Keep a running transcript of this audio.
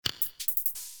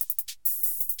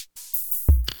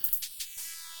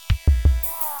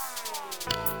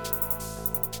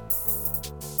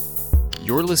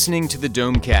You're listening to the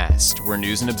Domecast, where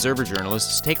news and observer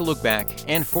journalists take a look back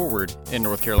and forward in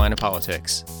North Carolina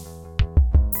politics.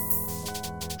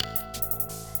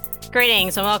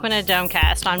 Greetings and welcome to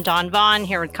Domecast. I'm Dawn Vaughn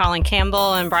here with Colin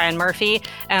Campbell and Brian Murphy.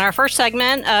 And our first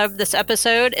segment of this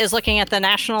episode is looking at the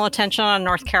national attention on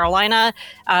North Carolina.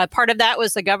 Part of that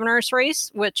was the governor's race,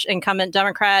 which incumbent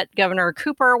Democrat Governor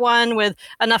Cooper won with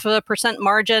enough of a percent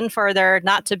margin for there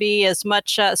not to be as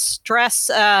much stress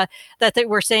that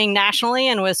we're seeing nationally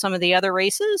and with some of the other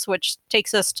races, which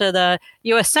takes us to the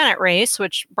U.S. Senate race,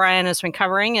 which Brian has been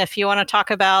covering. If you want to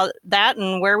talk about that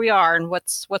and where we are and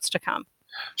what's to come.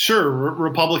 Sure.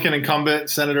 Republican incumbent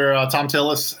Senator Thom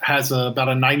Tillis has about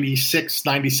a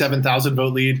 97,000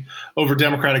 vote lead over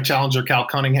Democratic challenger Cal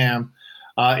Cunningham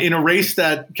in a race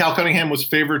that Cal Cunningham was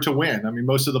favored to win. I mean,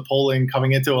 most of the polling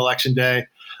coming into Election Day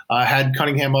had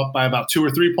Cunningham up by about 2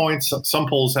 or 3 points. Some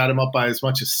polls had him up by as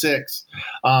much as 6.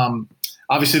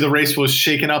 Obviously, the race was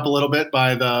shaken up a little bit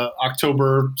by the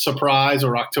October surprise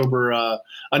or October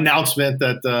announcement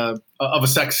that of a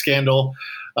sex scandal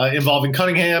involving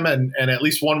Cunningham and at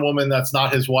least one woman that's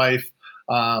not his wife.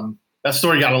 That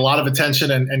story got a lot of attention,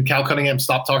 and Cal Cunningham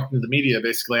stopped talking to the media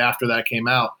basically after that came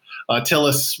out.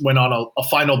 Tillis went on a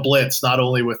final blitz, not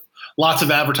only with lots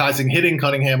of advertising hitting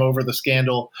Cunningham over the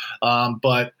scandal,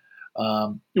 but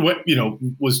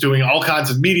was doing all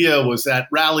kinds of media, was at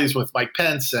rallies with Mike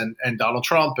Pence and Donald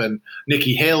Trump and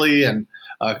Nikki Haley and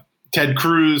Ted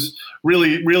Cruz,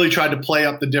 really tried to play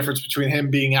up the difference between him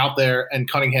being out there and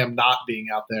Cunningham not being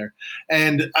out there.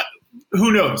 And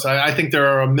who knows? I think there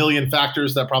are a million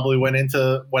factors that probably went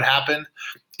into what happened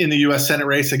in the U.S. Senate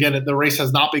race. Again, the race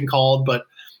has not been called, but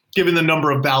given the number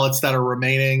of ballots that are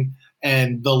remaining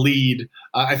and the lead,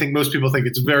 I think most people think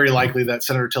it's very likely that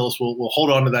Senator Tillis will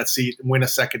hold on to that seat and win a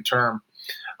second term.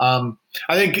 I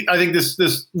think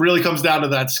this really comes down to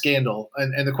that scandal,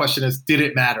 and the question is, did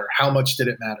it matter? How much did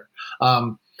it matter?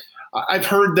 I've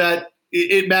heard that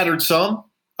it mattered some,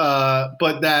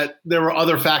 but that there were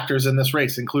other factors in this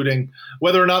race, including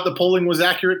whether or not the polling was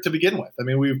accurate to begin with. I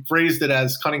mean, we've phrased it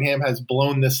as Cunningham has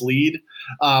blown this lead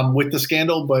with the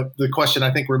scandal, but the question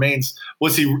I think remains,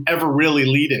 was he ever really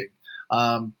leading?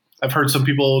 I've heard some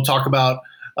people talk about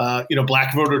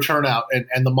black voter turnout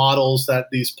and the models that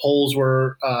these polls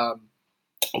were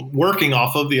working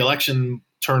off of, the election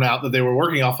turnout that they were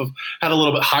working off of had a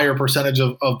little bit higher percentage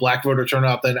of black voter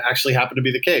turnout than actually happened to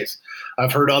be the case.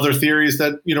 I've heard other theories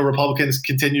that, Republicans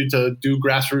continue to do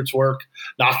grassroots work,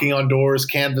 knocking on doors,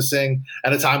 canvassing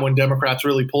at a time when Democrats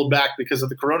really pulled back because of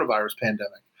the coronavirus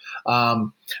pandemic.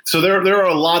 So there are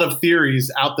a lot of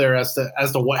theories out there as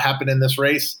to what happened in this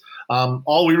race.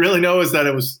 All we really know is that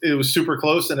it was super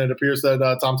close, and it appears that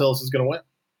Thom Tillis is going to win.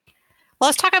 Well,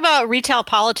 let's talk about retail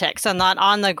politics and that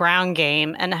on-the-ground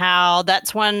game and how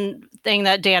that's one thing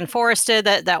that Dan Forest did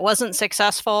that wasn't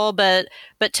successful, but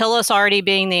Tillis already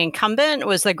being the incumbent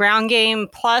was the ground game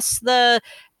plus the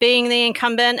being the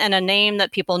incumbent and a name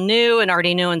that people knew and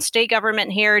already knew in state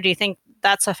government here. Do you think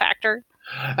that's a factor?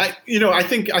 I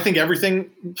think everything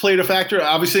played a factor.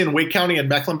 Obviously, in Wake County and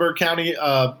Mecklenburg County,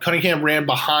 Cunningham ran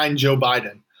behind Joe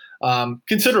Biden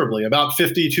considerably, about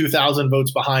 52,000 votes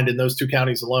behind in those two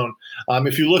counties alone.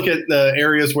 If you look at the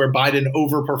areas where Biden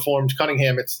overperformed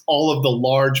Cunningham, it's all of the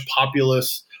large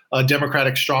populous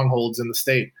Democratic strongholds in the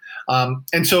state.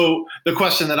 And so the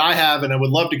question that I have, and I would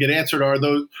love to get answered,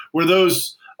 were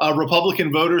those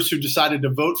Republican voters who decided to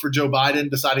vote for Joe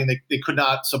Biden, deciding they could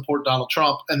not support Donald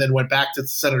Trump, and then went back to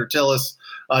Senator Tillis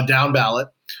down ballot?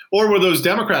 Or were those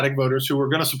Democratic voters who were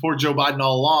going to support Joe Biden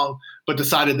all along, but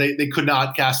decided they could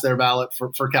not cast their ballot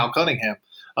for Cal Cunningham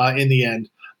in the end?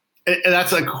 And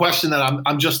that's a question that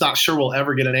I'm just not sure we'll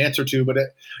ever get an answer to. But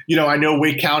I know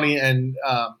Wake County and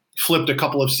flipped a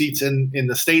couple of seats in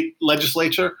the state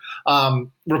legislature.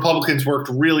 Republicans worked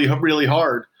really, really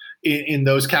hard in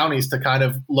those counties to kind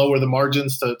of lower the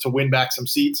margins to win back some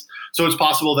seats. So it's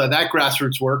possible that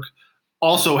grassroots work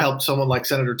also helped someone like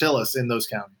Senator Tillis in those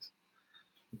counties.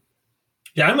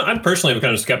 Yeah, I'm personally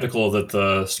kind of skeptical that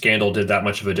the scandal did that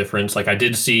much of a difference. Like, I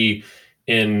did see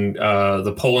in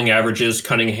the polling averages,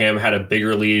 Cunningham had a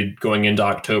bigger lead going into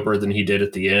October than he did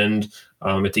at the end.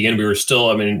 At the end, we were still,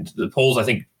 the polls, I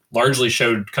think, largely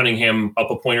showed Cunningham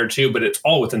up a point or two, but it's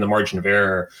all within the margin of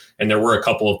error. And there were a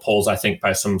couple of polls, I think,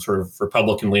 by some sort of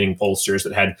Republican-leaning pollsters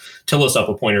that had Tillis up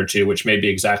a point or two, which may be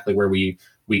exactly where we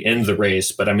end the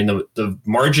race. But the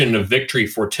margin of victory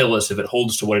for Tillis, if it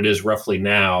holds to what it is roughly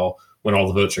now, when all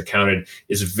the votes are counted,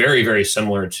 is very, very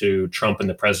similar to Trump in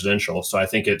the presidential. So I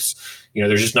think it's,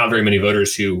 there's just not very many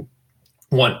voters who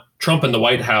want Trump in the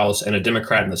White House and a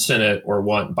Democrat in the Senate, or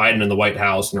want Biden in the White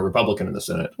House and a Republican in the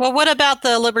Senate. Well, what about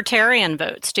the libertarian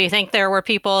votes? Do you think there were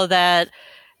people that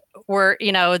were,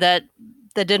 that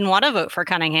didn't want to vote for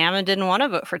Cunningham and didn't want to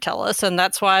vote for Tillis, and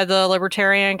that's why the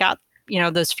libertarian got,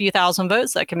 those few thousand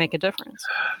votes that can make a difference?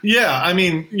 Yeah, I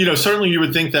mean, certainly you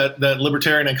would think that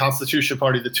Libertarian and Constitution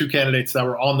Party, the two candidates that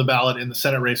were on the ballot in the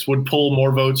Senate race, would pull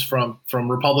more votes from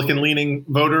Republican-leaning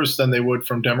voters than they would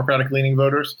from Democratic-leaning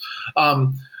voters.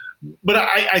 But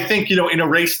I think, in a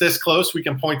race this close, we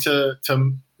can point to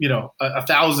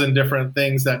 1,000 different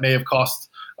things that may have cost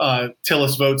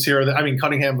Tillis votes here.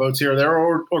 Cunningham votes here or there,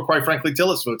 or quite frankly,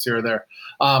 Tillis votes here or there.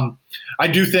 I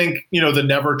do think, the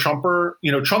never Trumper,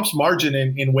 Trump's margin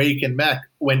in Wake and Mech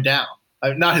went down.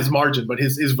 Not his margin, but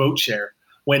his vote share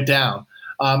went down.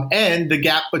 And the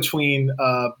gap between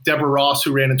Deborah Ross,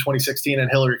 who ran in 2016, and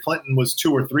Hillary Clinton was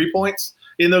 2 or 3 points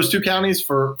in those two counties.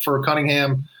 For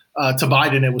Cunningham to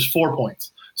Biden, it was 4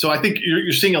 points. So I think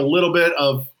you're seeing a little bit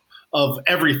of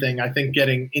everything, I think,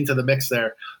 getting into the mix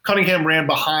there. Cunningham ran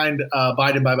behind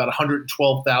Biden by about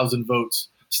 112,000 votes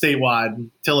statewide.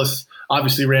 Tillis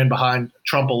obviously ran behind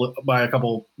Trump by a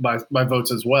couple by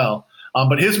votes as well.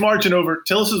 But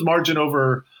Tillis's margin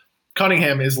over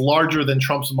Cunningham is larger than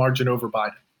Trump's margin over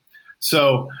Biden.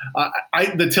 So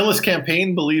the Tillis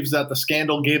campaign believes that the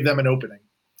scandal gave them an opening.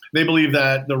 They believe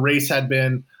that the race had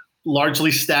been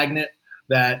largely stagnant,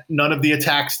 that none of the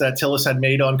attacks that Tillis had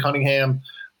made on Cunningham,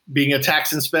 being a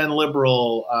tax and spend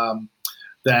liberal,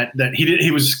 that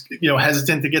he was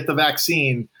hesitant to get the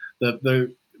vaccine,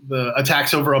 the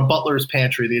attacks over a butler's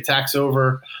pantry, the attacks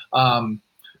over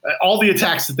all the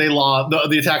attacks that they lobbed,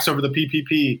 the attacks over the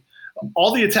PPP,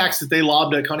 all the attacks that they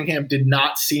lobbed at Cunningham did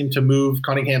not seem to move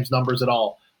Cunningham's numbers at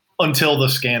all until the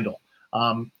scandal.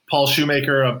 Paul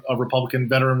Shoemaker, a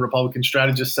veteran Republican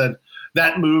strategist, said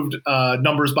that moved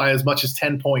numbers by as much as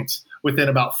 10 points within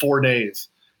about 4 days.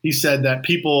 He said that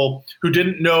people who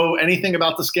didn't know anything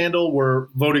about the scandal were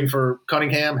voting for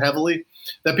Cunningham heavily,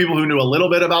 that people who knew a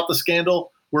little bit about the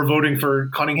scandal were voting for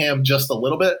Cunningham just a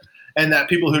little bit, and that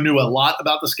people who knew a lot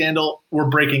about the scandal were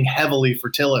breaking heavily for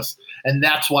Tillis. And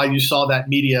that's why you saw that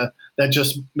media that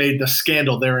just made the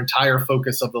scandal their entire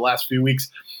focus of the last few weeks.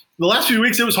 The last few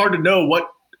weeks, it was hard to know what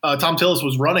Thom Tillis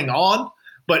was running on,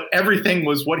 but everything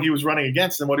was what he was running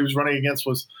against. And what he was running against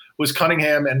was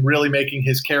Cunningham, and really making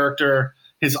his character,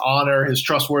 his honor, his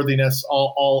trustworthiness,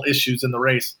 all issues in the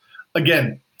race.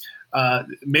 Again,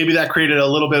 maybe that created a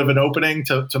little bit of an opening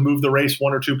to move the race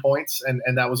 1 or 2 points, and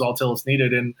that was all Tillis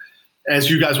needed. And as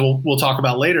you guys will talk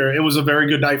about later, it was a very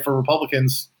good night for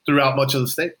Republicans throughout much of the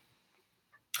state.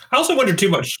 I also wonder too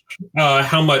much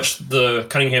how much the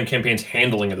Cunningham campaign's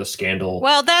handling of the scandal.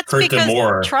 Well, that's hurt because them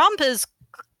more. Trump is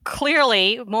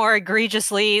clearly more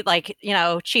egregiously,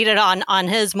 cheated on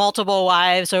his multiple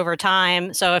wives over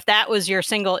time. So if that was your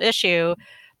single issue,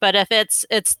 but if it's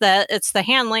the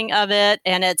handling of it,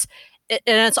 and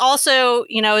it's also,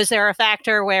 is there a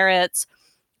factor where it's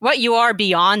what you are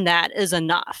beyond that is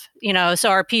enough, so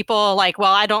are people like,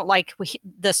 well, I don't like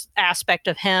this aspect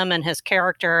of him and his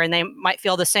character, and they might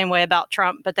feel the same way about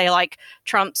Trump, but they like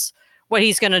Trump's, what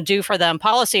he's going to do for them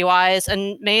policy wise,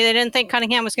 and maybe they didn't think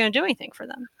Cunningham was going to do anything for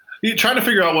them. Trying to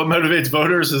figure out what motivates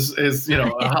voters is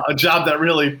a job that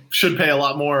really should pay a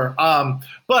lot more.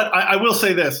 But I will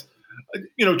say this,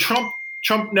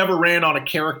 Trump never ran on a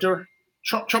character.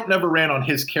 Trump never ran on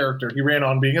his character. He ran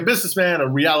on being a businessman, a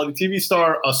reality TV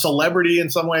star, a celebrity in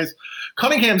some ways.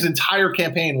 Cunningham's entire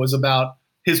campaign was about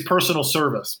his personal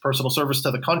service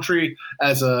to the country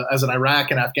as an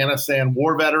Iraq and Afghanistan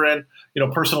war veteran,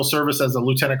 personal service as a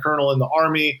lieutenant colonel in the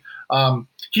Army.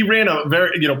 He ran a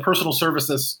very, personal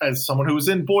service as someone who was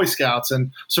in Boy Scouts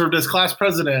and served as class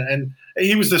president. And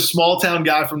he was this small town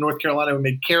guy from North Carolina who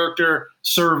made character,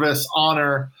 service,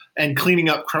 honor, and cleaning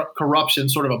up corruption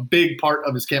sort of a big part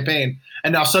of his campaign.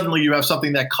 And now suddenly you have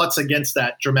something that cuts against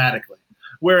that dramatically.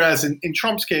 Whereas in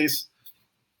Trump's case,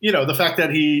 the fact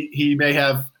that he may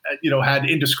have, had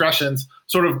indiscretions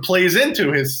sort of plays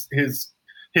into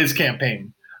his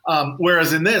campaign.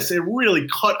 Whereas in this, it really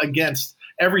cut against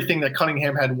everything that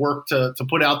Cunningham had worked to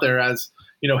put out there as,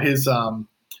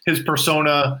 his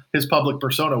persona, his public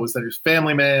persona, was that he was a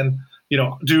family man,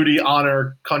 duty,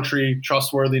 honor, country,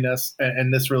 trustworthiness,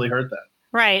 and this really hurt that.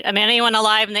 Right. I mean, anyone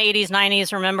alive in the 80s,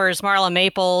 90s remembers Marla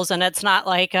Maples, and it's not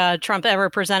like Trump ever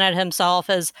presented himself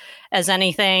as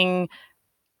anything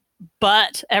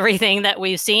but everything that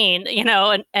we've seen,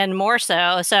 and more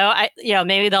so. So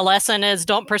maybe the lesson is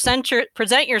don't present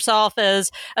yourself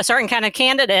as a certain kind of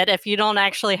candidate if you don't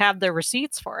actually have the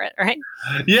receipts for it, right?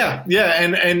 Yeah,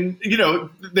 and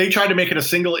they tried to make it a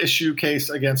single issue case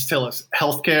against Tillis,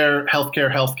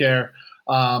 healthcare.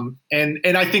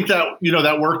 And I think that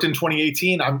that worked in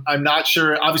 2018. I'm not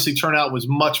sure. Obviously, turnout was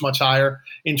much higher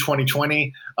in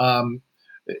 2020.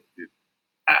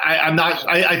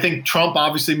 I think Trump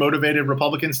obviously motivated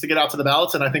Republicans to get out to the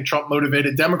ballots, and I think Trump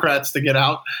motivated Democrats to get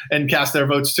out and cast their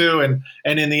votes too. And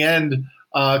in the end,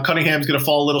 Cunningham's going to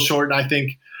fall a little short. And I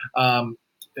think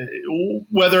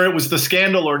whether it was the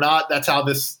scandal or not, that's how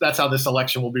this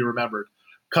election will be remembered.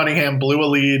 Cunningham blew a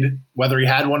lead, whether he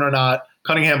had one or not.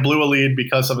 Cunningham blew a lead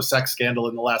because of a sex scandal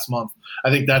in the last month.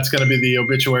 I think that's going to be the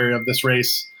obituary of this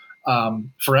race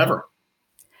forever.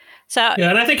 So yeah,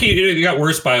 and I think he got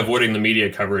worse by avoiding the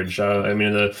media coverage.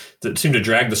 That seemed to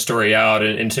drag the story out.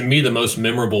 And to me, the most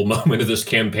memorable moment of this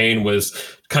campaign was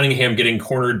Cunningham getting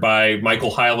cornered by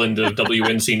Michael Hyland of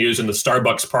WNC News in the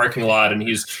Starbucks parking lot, and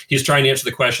he's trying to answer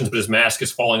the questions, but his mask is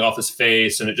falling off his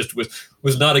face, and it just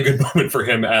was not a good moment for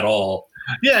him at all.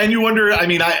 Yeah, and you wonder. I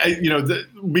mean,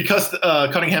 because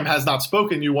Cunningham has not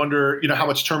spoken, you wonder, how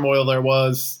much turmoil there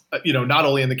was, not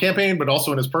only in the campaign but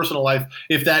also in his personal life,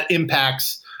 if that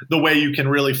impacts the way you can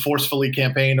really forcefully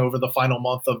campaign over the final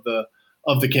month of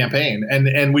the campaign.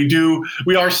 And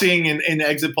we are seeing in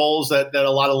exit polls that a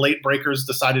lot of late breakers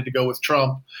decided to go with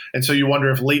Trump. And so you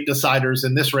wonder if late deciders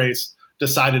in this race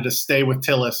decided to stay with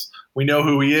Tillis. We know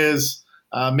who he is,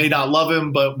 may not love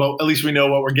him, but at least we know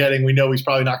what we're getting. We know he's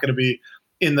probably not going to be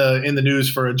in the news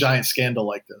for a giant scandal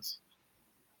like this.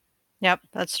 Yep,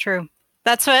 that's true.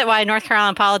 That's why North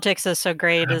Carolina politics is so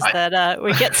great, is that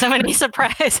we get so many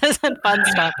surprises and fun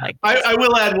stuff like this. I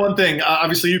will add one thing.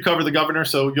 Obviously, you cover the governor,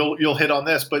 so you'll hit on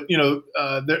this. But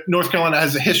North Carolina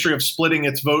has a history of splitting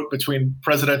its vote between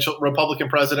Republican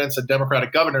presidents and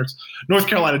Democratic governors. North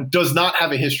Carolina does not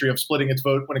have a history of splitting its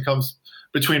vote when it comes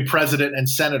between president and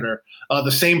senator.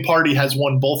 The same party has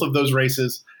won both of those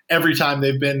races every time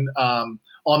they've been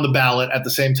on the ballot at the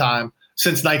same time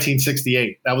since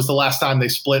 1968. That was the last time they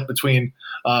split between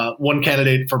one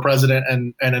candidate for president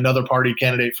and another party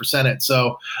candidate for Senate.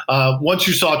 So once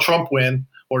you saw Trump win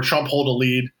or Trump hold a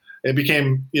lead, it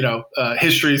became,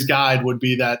 history's guide would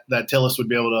be that Tillis would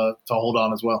be able to hold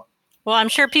on as well. Well, I'm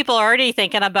sure people are already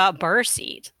thinking about Burr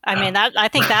seat. I mean, I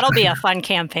think that'll be a fun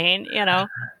campaign,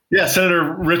 Yeah,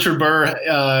 Senator Richard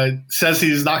Burr says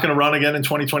he's not going to run again in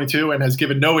 2022 and has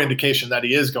given no indication that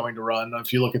he is going to run.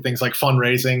 If you look at things like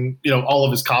fundraising, all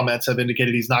of his comments have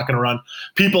indicated he's not going to run.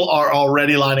 People are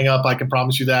already lining up. I can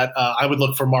promise you that. I would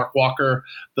look for Mark Walker,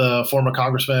 the former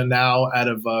congressman now out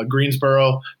of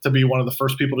Greensboro, to be one of the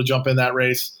first people to jump in that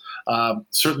race.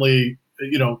 Certainly,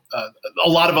 a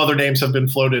lot of other names have been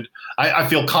floated. I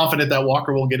feel confident that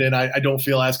Walker will get in. I don't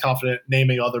feel as confident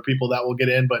naming other people that will get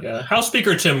in. But yeah. House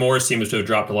Speaker Tim Moore seems to have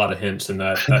dropped a lot of hints in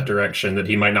that direction, that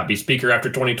he might not be Speaker after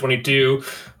 2022.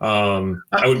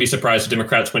 I would be surprised if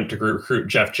Democrats went to recruit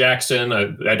Jeff Jackson.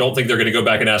 I don't think they're going to go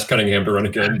back and ask Cunningham to run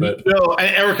again. But no,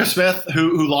 and Erica Smith,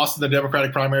 who lost in the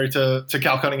Democratic primary to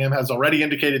Cal Cunningham, has already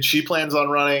indicated she plans on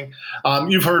running.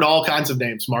 You've heard all kinds of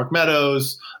names: Mark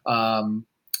Meadows.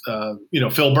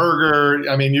 Phil Berger.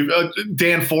 I mean,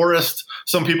 Dan Forrest.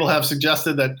 Some people have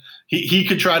suggested that he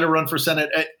could try to run for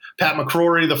Senate. Pat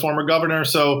McCrory, the former governor.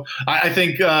 So I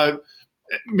think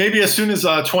maybe as soon as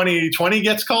 2020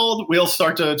 gets called, we'll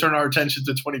start to turn our attention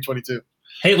to 2022.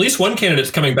 Hey, at least one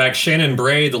candidate's coming back. Shannon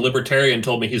Bray, the Libertarian,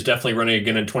 told me he's definitely running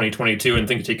again in 2022 and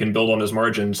thinks he can build on his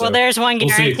margins. So well, there's one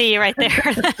guarantee right there.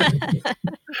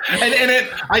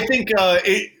 I think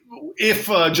if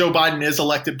Joe Biden is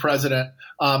elected president,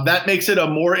 that makes it a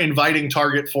more inviting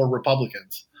target for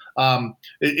Republicans.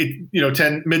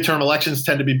 Midterm elections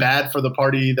tend to be bad for the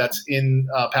party that's in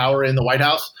power in the White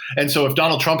House. And so if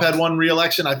Donald Trump had won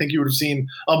re-election, I think you would have seen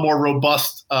a more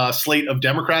robust slate of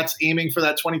Democrats aiming for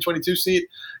that 2022 seat.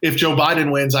 If Joe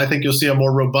Biden wins, I think you'll see a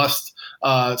more robust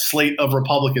slate of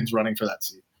Republicans running for that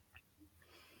seat.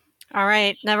 All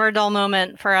right. Never a dull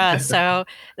moment for us. So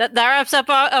that wraps up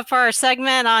our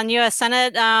segment on U.S.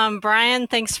 Senate. Brian,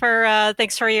 thanks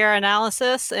for your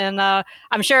analysis. And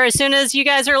I'm sure as soon as you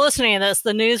guys are listening to this,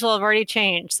 the news will have already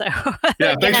changed. So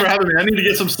yeah, thanks for having me. I need to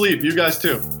get some sleep. You guys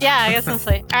too. Yeah, I get some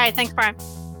sleep. All right. Thanks, Brian.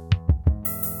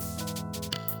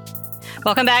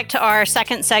 Welcome back to our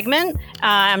second segment.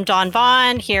 I'm Dawn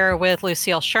Vaughn here with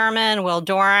Lucille Sherman, Will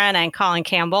Doran, and Colin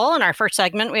Campbell. In our first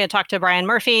segment, we had talked to Brian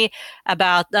Murphy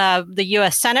about the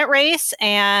U.S. Senate race,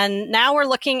 and now we're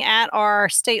looking at our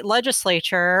state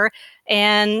legislature.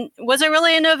 And was it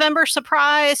really a November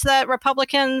surprise that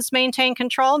Republicans maintained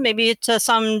control? Maybe to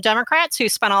some Democrats who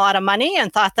spent a lot of money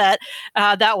and thought that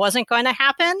that wasn't going to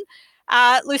happen.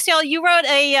 Lucille, you wrote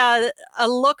a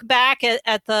look back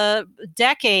at the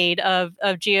decade of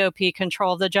GOP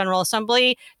control of the General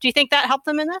Assembly. Do you think that helped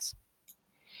them in this?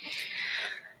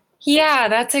 Yeah,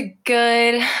 that's a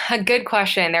good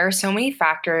question. There are so many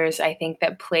factors, I think,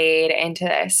 that played into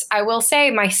this. I will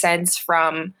say my sense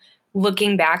from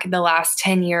looking back at the last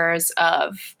 10 years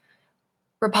of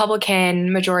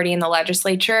Republican majority in the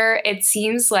legislature, it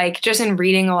seems like, just in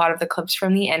reading a lot of the clips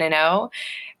from the N&O,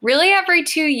 really every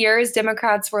 2 years,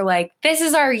 Democrats were like, this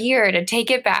is our year to take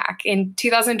it back, in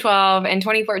 2012 and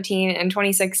 2014 and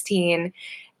 2016.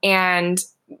 And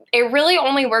it really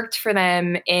only worked for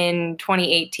them in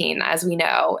 2018, as we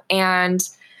know. And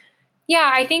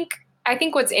yeah, I think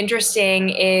what's interesting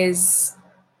is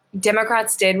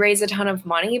Democrats did raise a ton of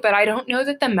money, but I don't know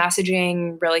that the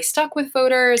messaging really stuck with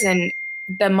voters, and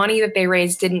the money that they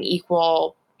raised didn't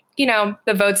equal,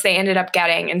 the votes they ended up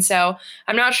getting. And so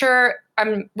I'm not sure.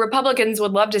 Republicans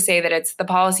would love to say that it's the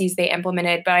policies they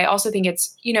implemented, but I also think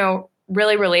it's,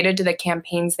 really related to the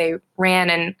campaigns they ran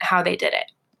and how they did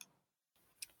it.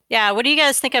 Yeah, what do you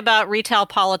guys think about retail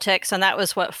politics? And that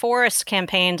was what Forrest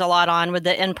campaigned a lot on, with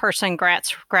the in-person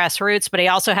grassroots, but he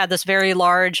also had this very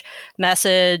large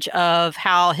message of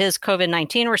how his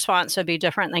COVID-19 response would be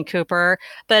different than Cooper.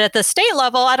 But at the state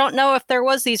level, I don't know if there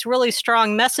was these really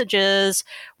strong messages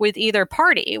with either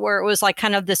party, where it was like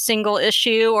kind of the single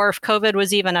issue, or if COVID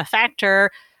was even a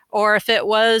factor, or if it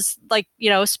was like,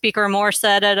 Speaker Moore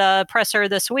said at a presser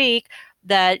this week,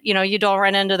 that, you don't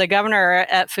run into the governor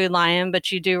at Food Lion,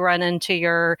 but you do run into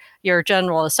your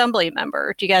General Assembly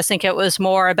member. Do you guys think it was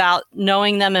more about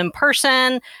knowing them in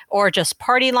person, or just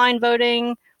party line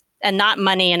voting and not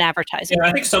money and advertising? Yeah,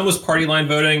 I think some was party line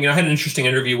voting. I had an interesting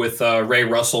interview with Ray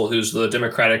Russell, who's the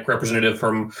Democratic representative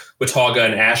from Watauga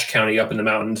and Ashe County up in the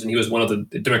mountains. And he was one of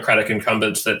the Democratic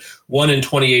incumbents that won in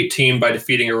 2018 by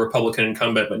defeating a Republican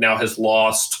incumbent, but now has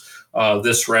lost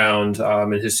this round,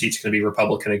 and his seat's going to be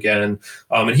Republican again.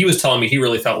 And he was telling me he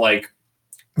really felt like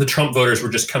the Trump voters were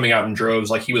just coming out in droves.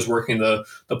 Like, he was working the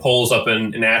polls up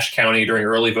in Ashe County during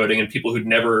early voting, and people who'd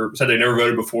never said they never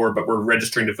voted before but were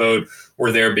registering to vote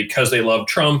were there because they loved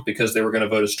Trump, because they were going to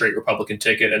vote a straight Republican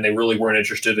ticket, and they really weren't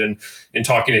interested in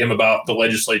talking to him about the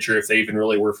legislature, if they even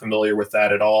really were familiar with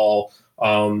that at all.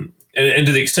 And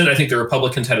to the extent I think the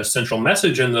Republicans had a central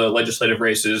message in the legislative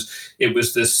races, it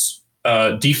was this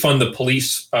defund the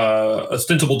police,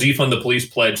 ostensible defund the police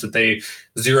pledge that they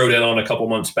zeroed in on a couple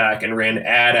months back and ran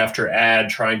ad after ad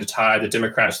trying to tie the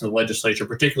Democrats in the legislature,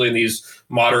 particularly in these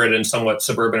moderate and somewhat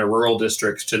suburban or rural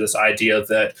districts, to this idea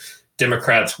that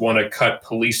Democrats want to cut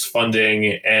police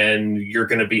funding and you're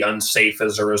going to be unsafe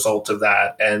as a result of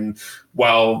that. And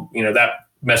while, that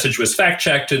message was fact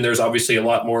checked, and there's obviously a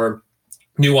lot more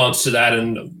nuance to that,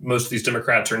 and most of these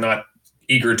Democrats are not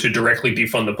eager to directly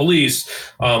defund the police,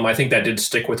 I think that did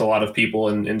stick with a lot of people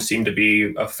and seemed to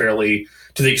be a fairly,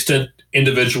 to the extent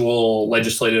individual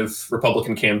legislative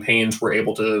Republican campaigns were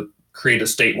able to create a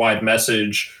statewide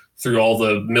message through all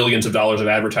the millions of dollars of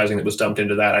advertising that was dumped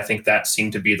into that. I think that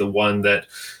seemed to be the one that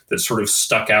sort of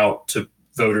stuck out to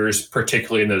voters,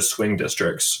 particularly in those swing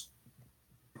districts.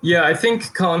 Yeah, I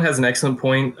think Colin has an excellent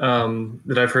point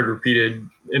that I've heard repeated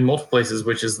in multiple places,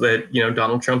 which is that,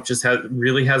 Donald Trump just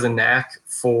really has a knack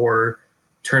for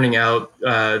turning out,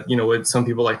 what some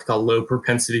people like to call low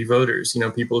propensity voters,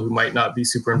 people who might not be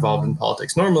super involved in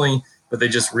politics normally, but they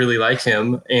just really like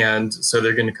him. And so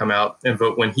they're going to come out and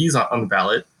vote when he's on the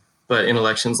ballot. But in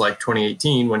elections like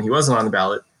 2018, when he wasn't on the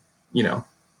ballot,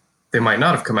 they might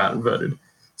not have come out and voted.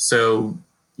 So,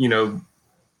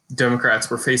 Democrats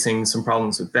were facing some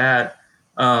problems with that.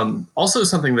 Also,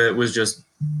 something that was just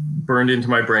burned into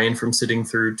my brain from sitting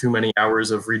through too many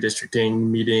hours of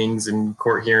redistricting meetings and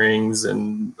court hearings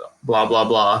and blah, blah,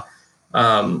 blah,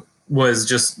 was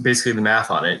just basically the math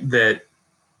on it. That,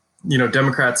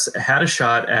 Democrats had a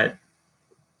shot at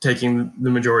taking the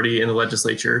majority in the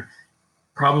legislature,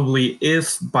 probably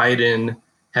if Biden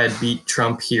had beat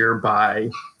Trump here by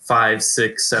 5,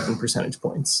 6, 7 percentage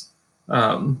points.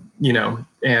 Maybe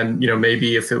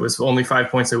if it was only 5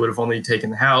 points, they would have only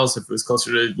taken the House. If it was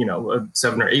closer to, a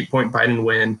 7 or 8 point Biden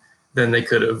win, then they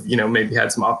could have, maybe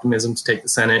had some optimism to take the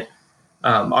Senate.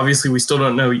 Obviously, we still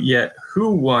don't know yet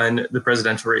who won the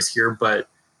presidential race here, but,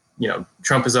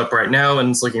 Trump is up right now,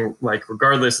 and it's looking like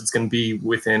regardless, it's going to be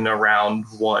within around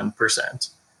 1%.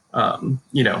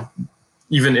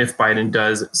 Even if Biden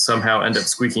does somehow end up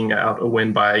squeaking out a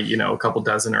win by, a couple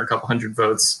dozen or a couple hundred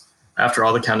votes, after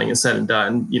all the counting is said and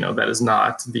done, that is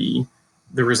not the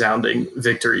the resounding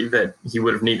victory that he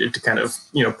would have needed to kind of,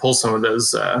 pull some of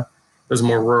those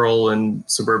more rural and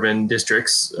suburban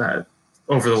districts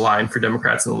over the line for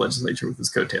Democrats in the legislature with his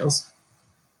coattails.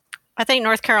 I think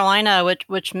North Carolina,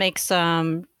 which makes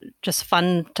just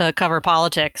fun to cover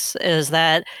politics, is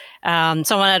that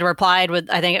someone had replied with,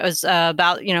 I think it was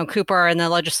about, Cooper and the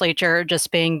legislature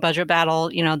just being budget battle,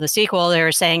 the sequel. They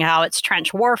were saying how it's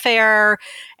trench warfare,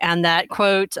 and that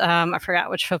quote, I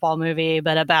forgot which football movie,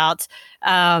 but about,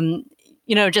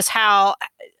 just how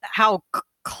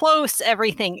close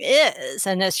everything is,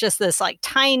 and it's just this like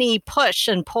tiny push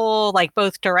and pull like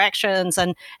both directions,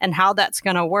 and how that's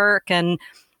going to work.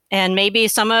 And maybe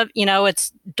some of,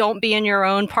 it's don't be in your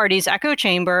own party's echo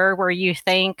chamber where you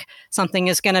think something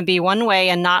is going to be one way,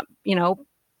 and not,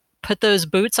 put those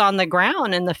boots on the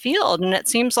ground in the field. And it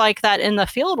seems like that in the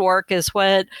field work is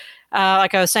what,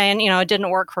 like I was saying, it didn't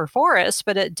work for Forrest,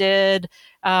 but it did,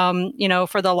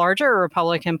 for the larger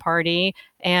Republican Party,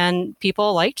 and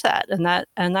people liked that, and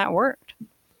that worked.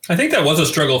 I think that was a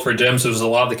struggle for Dems. It was a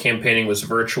lot of the campaigning was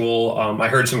virtual. I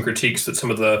heard some critiques that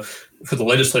for the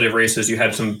legislative races, you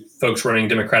had some folks running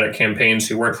Democratic campaigns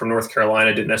who weren't from North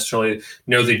Carolina, didn't necessarily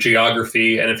know the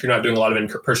geography. And if you're not doing a lot of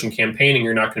in-person campaigning,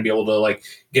 you're not going to be able to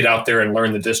get out there and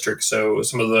learn the district. So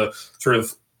some of the sort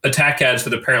of attack ads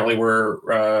that apparently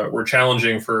were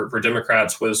challenging for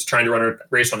Democrats was trying to run a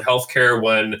race on healthcare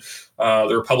when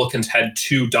the Republicans had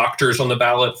 2 doctors on the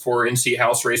ballot for in-seat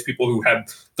House race, people who had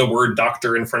the word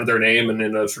doctor in front of their name, and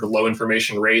in a sort of low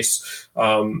information race,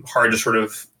 hard to sort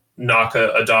of knock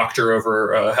a doctor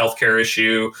over a healthcare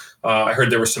issue. I heard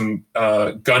there was some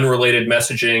gun-related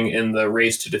messaging in the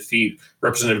race to defeat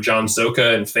Representative John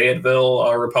Zoka in Fayetteville,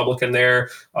 a Republican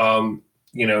there.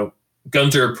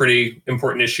 Guns are a pretty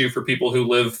important issue for people who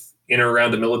live in or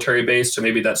around a military base. So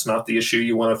maybe that's not the issue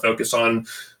you want to focus on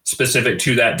specific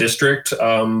to that district.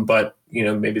 But,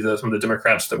 maybe some of the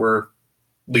Democrats that were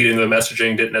leading the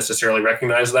messaging didn't necessarily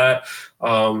recognize that.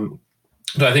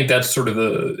 But I think that's sort of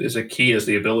is a key, is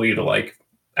the ability to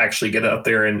actually get out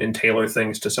there and tailor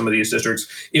things to some of these districts.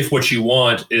 If what you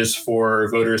want is for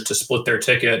voters to split their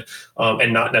ticket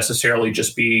and not necessarily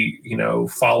just be,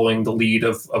 following the lead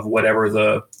of whatever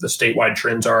the statewide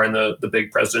trends are and the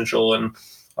big presidential and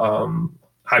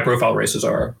high profile races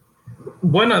are.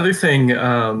 One other thing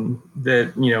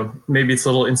that, maybe it's a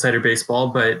little insider baseball,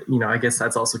 but, I guess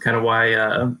that's also kind of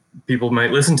why people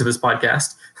might listen to this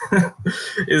podcast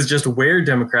is just where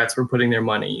Democrats were putting their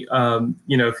money.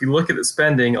 If you look at the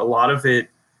spending, a lot of it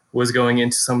was going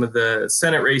into some of the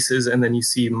Senate races. And then you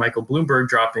see Michael Bloomberg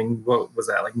dropping, what was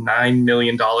that, $9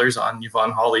 million on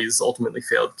Yvonne Hawley's ultimately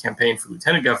failed campaign for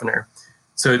lieutenant governor.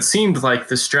 So it seemed like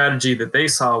the strategy that they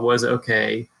saw was,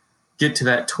 okay, get to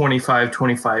that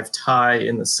 25-25 tie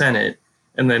in the Senate,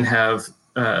 and then have,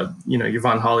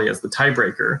 Yvonne Hawley as the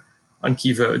tiebreaker on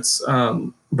key votes.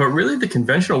 But really the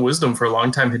conventional wisdom for a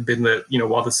long time had been that,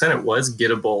 while the Senate was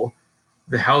gettable,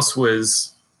 the House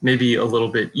was maybe a little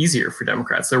bit easier for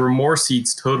Democrats. There were more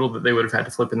seats total that they would have had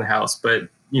to flip in the House, but,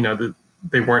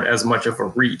 they weren't as much of a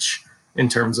reach in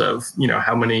terms of,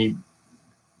 how many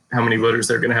voters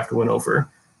they're going to have to win over.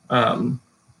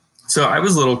 So I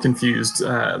was a little confused,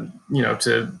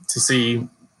 to see,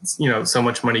 so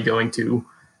much money going to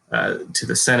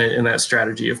the Senate in that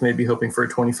strategy of maybe hoping for a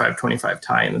 25-25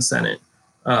 tie in the Senate.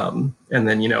 And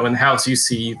then, in the House, you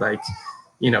see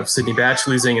Sidney Batch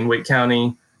losing in Wake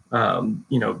County,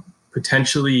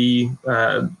 potentially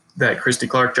that Christy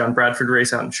Clark, John Bradford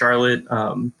race out in Charlotte.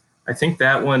 I think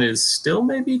that one is still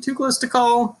maybe too close to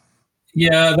call.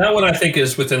 Yeah, that one I think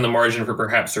is within the margin for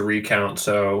perhaps a recount.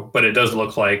 But it does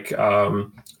look like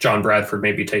John Bradford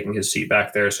may be taking his seat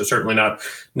back there. So certainly not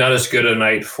as good a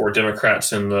night for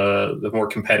Democrats in the more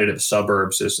competitive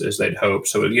suburbs as they'd hope.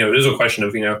 So, it is a question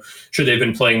of, should they have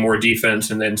been playing more defense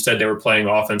and then instead they were playing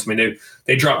offense? I mean,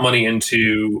 they dropped money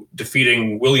into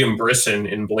defeating William Brisson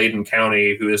in Bladen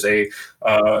County, who is a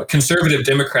conservative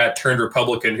Democrat turned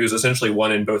Republican who's essentially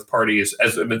won in both parties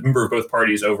as a member of both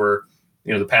parties over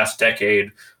the past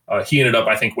decade. He ended up,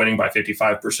 I think, winning by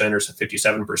 55% or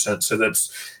 57%. So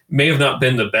that's may have not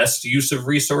been the best use of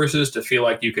resources to feel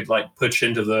like you could push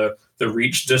into the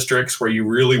reach districts where you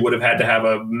really would have had to have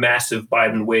a massive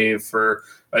Biden wave for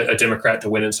a Democrat to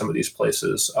win in some of these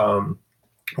places.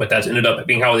 But that's ended up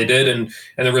being how they did. And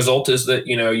the result is that,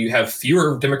 you have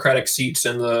fewer Democratic seats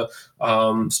in the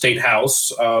state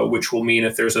House, which will mean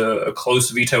if there's a close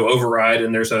veto override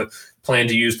and there's a plan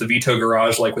to use the veto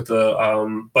garage, like with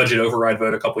the budget override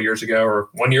vote a couple years ago or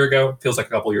 1 year ago, feels like a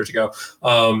couple years ago,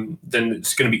 then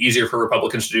it's going to be easier for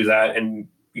Republicans to do that. And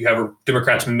you have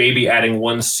Democrats maybe adding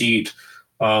one seat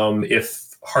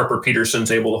if Harper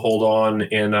Peterson's able to hold on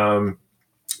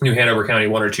New Hanover County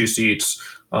 1 or 2 seats,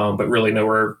 but really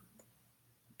nowhere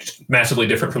massively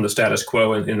different from the status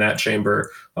quo in that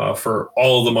chamber for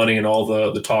all of the money and all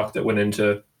the talk that went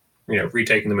into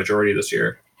retaking the majority this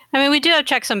year. I mean, we do have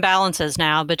checks and balances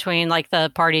now between like the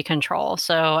party control.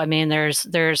 So, I mean,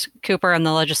 there's Cooper in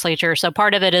the legislature. So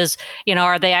part of it is,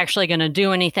 are they actually going to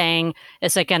do anything?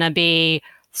 Is it going to be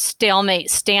stalemate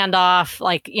standoff,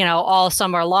 like, all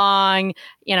summer long,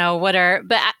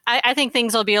 but I think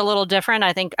things will be a little different.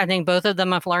 I think both of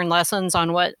them have learned lessons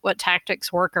on what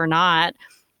tactics work or not,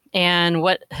 and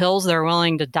what hills they're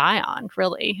willing to die on,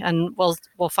 really. And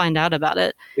we'll find out about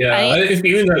it. Yeah,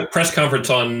 even the press conference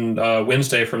on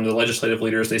Wednesday from the legislative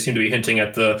leaders, they seem to be hinting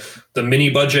at the mini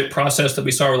budget process that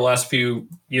we saw over the last few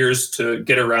years to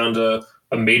get around a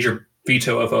major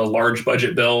veto of a large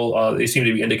budget bill. They seem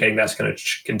to be indicating that's going to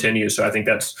continue. So I think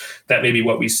that may be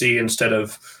what we see instead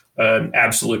of an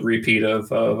absolute repeat of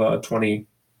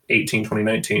 2018,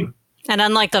 2019. And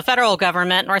unlike the federal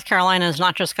government, North Carolina is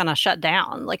not just going to shut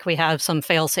down. Like, we have some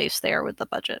fail-safes there with the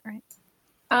budget,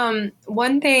 right?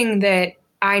 One thing that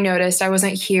I noticed, I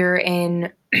wasn't here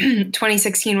in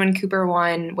 2016 when Cooper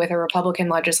won with a Republican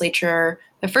legislature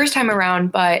the first time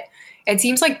around, but it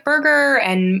seems like Berger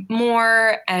and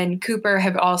Moore and Cooper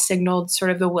have all signaled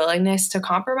sort of the willingness to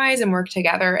compromise and work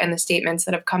together in the statements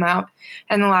that have come out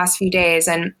in the last few days.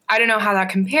 And I don't know how that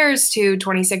compares to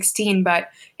 2016, but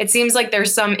it seems like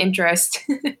there's some interest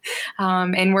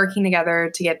in working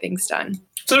together to get things done.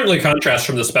 Certainly contrasts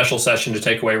from the special session to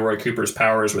take away Roy Cooper's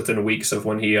powers within weeks of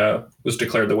when he was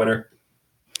declared the winner.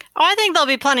 Oh, I think there'll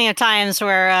be plenty of times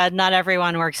where not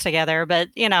everyone works together, but,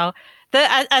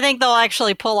 I think they'll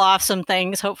actually pull off some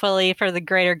things, hopefully, for the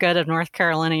greater good of North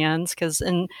Carolinians. Because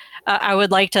I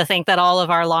would like to think that all of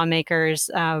our lawmakers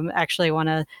actually want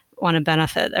to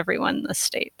benefit everyone in the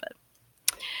state. But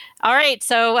all right.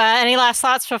 So, any last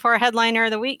thoughts before headliner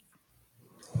of the week?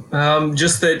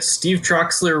 Just that Steve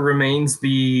Troxler remains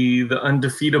the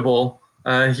undefeatable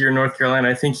here in North Carolina.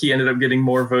 I think he ended up getting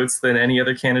more votes than any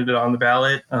other candidate on the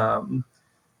ballot,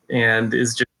 and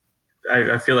is just.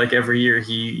 I feel like every year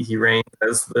he reigns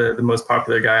as the most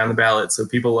popular guy on the ballot. So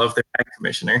people love their ag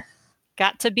commissioner.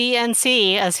 Got to be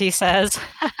NC, as he says.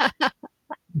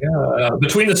 Yeah,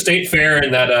 between the state fair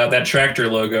and that tractor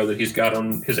logo that he's got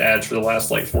on his ads for the last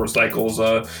 4 cycles,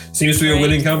 seems to be a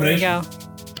winning combination. There you go.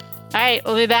 All right,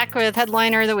 we'll be back with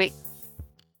headliner of the week.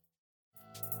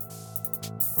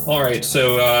 All right,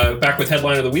 so back with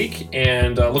headliner of the week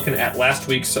and looking at last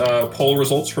week's poll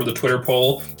results for the Twitter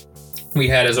poll. We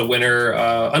had as a winner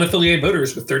unaffiliated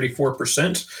voters with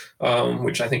 34%,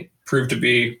 which I think proved to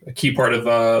be a key part of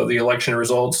the election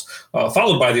results,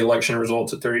 followed by the election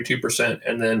results at 32%.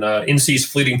 And then NC's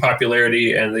fleeting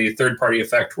popularity and the third-party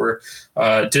effect were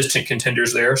distant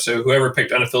contenders there. So whoever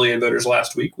picked unaffiliated voters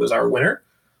last week was our winner.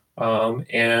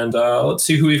 And let's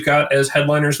see who we've got as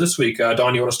headliners this week.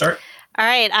 Dawn, you want to start? All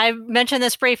right. I mentioned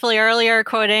this briefly earlier,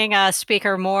 quoting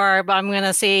Speaker Moore, but I'm going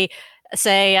to say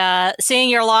seeing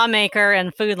your lawmaker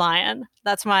and Food Lion.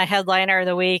 That's my headliner of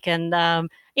the week. And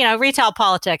retail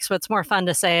politics, what's more fun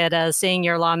to say it as seeing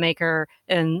your lawmaker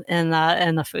in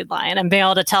the Food Lion and being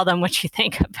able to tell them what you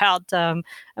think about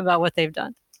what they've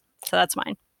done. So that's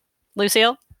mine.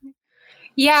 Lucille?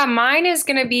 Yeah, mine is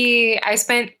going to be, I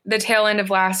spent the tail end of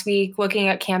last week looking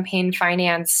at campaign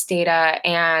finance data,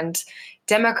 and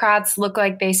Democrats look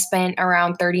like they spent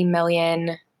around $30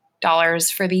 million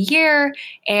for the year,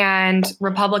 and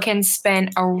Republicans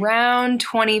spent around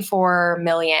 $24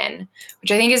 million,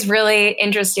 which I think is really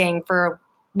interesting for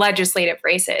legislative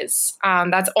races.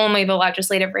 That's only the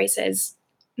legislative races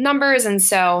numbers. And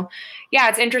so, yeah,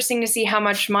 it's interesting to see how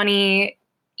much money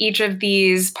each of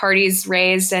these parties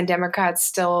raised, and Democrats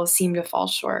still seem to fall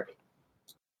short.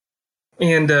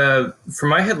 And for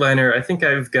my headliner, I think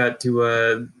I've got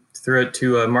to throw it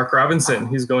to Mark Robinson,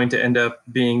 who's going to end up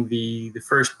being the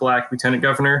first Black lieutenant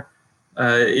governor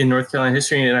in North Carolina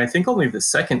history, and I think only the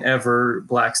second ever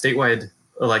Black statewide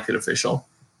elected official.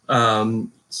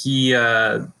 He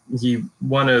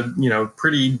won a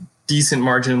pretty decent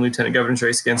margin in lieutenant governor's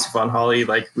race against Yvonne Hawley,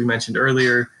 like we mentioned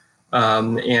earlier,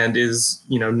 and is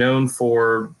known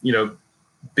for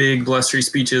big blustery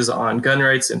speeches on gun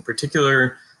rights in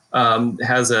particular.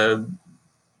 Has a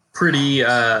pretty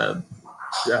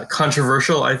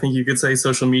controversial, I think you could say,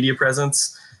 social media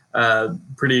presence,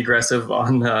 pretty aggressive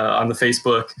on the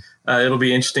Facebook. It'll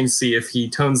be interesting to see if he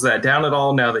tones that down at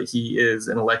all now that he is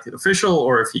an elected official,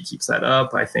 or if he keeps that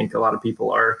up. I think a lot of people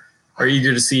are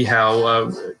eager to see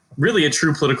how really a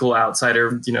true political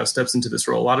outsider, steps into this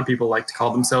role. A lot of people like to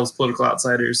call themselves political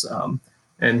outsiders,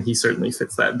 and he certainly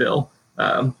fits that bill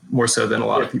more so than a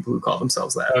lot of people who call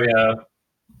themselves that. Oh, yeah.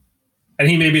 And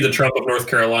he may be the Trump of North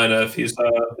Carolina if his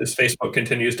Facebook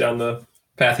continues down the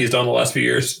path he's done the last few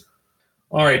years.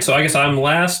 All right, so I guess I'm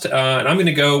last, and I'm going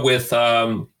to go with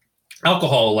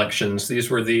alcohol elections.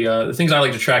 These were the things I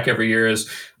like to track every year. Is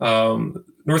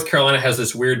North Carolina has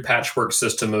this weird patchwork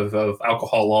system of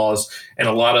alcohol laws, and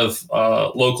a lot of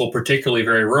local, particularly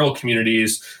very rural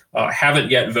communities haven't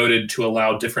yet voted to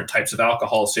allow different types of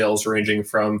alcohol sales, ranging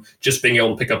from just being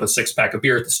able to pick up a 6-pack of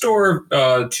beer at the store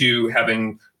to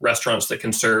having restaurants that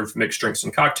can serve mixed drinks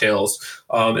and cocktails.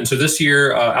 And so this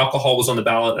year, alcohol was on the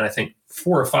ballot, and I think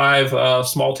 4 or 5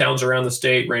 small towns around the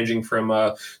state, ranging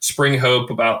from Spring Hope,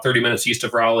 about 30 minutes east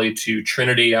of Raleigh, to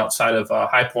Trinity outside of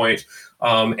High Point,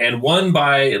 and won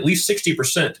by at least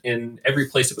 60% in every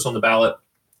place that was on the ballot.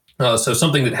 So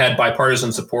something that had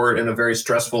bipartisan support in a very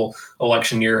stressful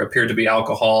election year appeared to be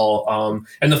alcohol.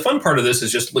 And the fun part of this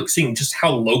is just seeing just how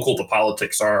local the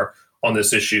politics are on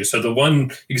this issue. So the one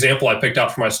example I picked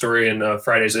out for my story in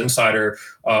Friday's Insider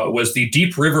was the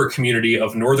Deep River community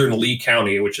of northern Lee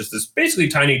County, which is this basically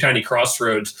tiny, tiny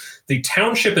crossroads. The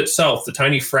township itself, the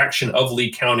tiny fraction of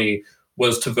Lee County,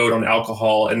 was to vote on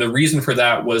alcohol. And the reason for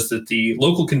that was that the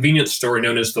local convenience store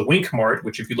known as the Wink Mart,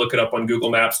 which if you look it up on Google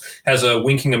Maps, has a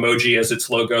winking emoji as its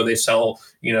logo. They sell,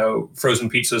 frozen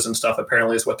pizzas and stuff,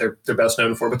 apparently is what they're best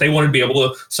known for. But they wanted to be able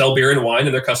to sell beer and wine,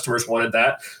 and their customers wanted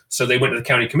that. So they went to the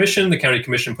county commission. The county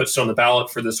commission puts it on the ballot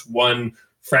for this one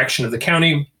fraction of the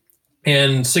county.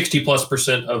 And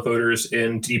 60+% of voters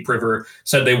in Deep River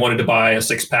said they wanted to buy a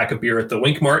 6-pack of beer at the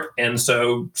Wink Mart. And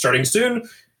so starting soon,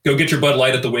 go get your Bud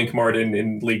Light at the Wink Mart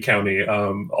in Lee County,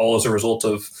 all as a result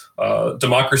of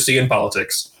democracy and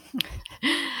politics.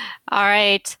 All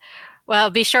right.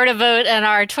 Well, be sure to vote in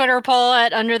our Twitter poll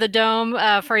at Under the Dome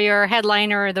for your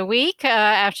headliner of the week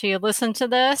after you listen to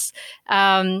this.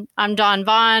 I'm Dawn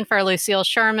Vaughn for Lucille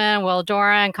Sherman, Will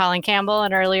Doran, Colin Campbell,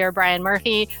 and earlier Brian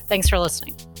Murphy. Thanks for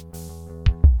listening.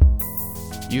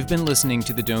 You've been listening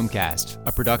to the Domecast,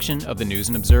 a production of the News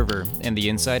and Observer and the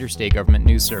Insider State Government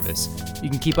News Service. You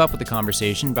can keep up with the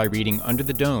conversation by reading Under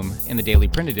the Dome in the daily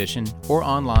print edition or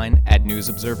online at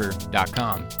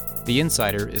newsobserver.com. The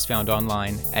Insider is found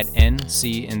online at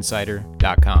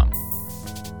ncinsider.com.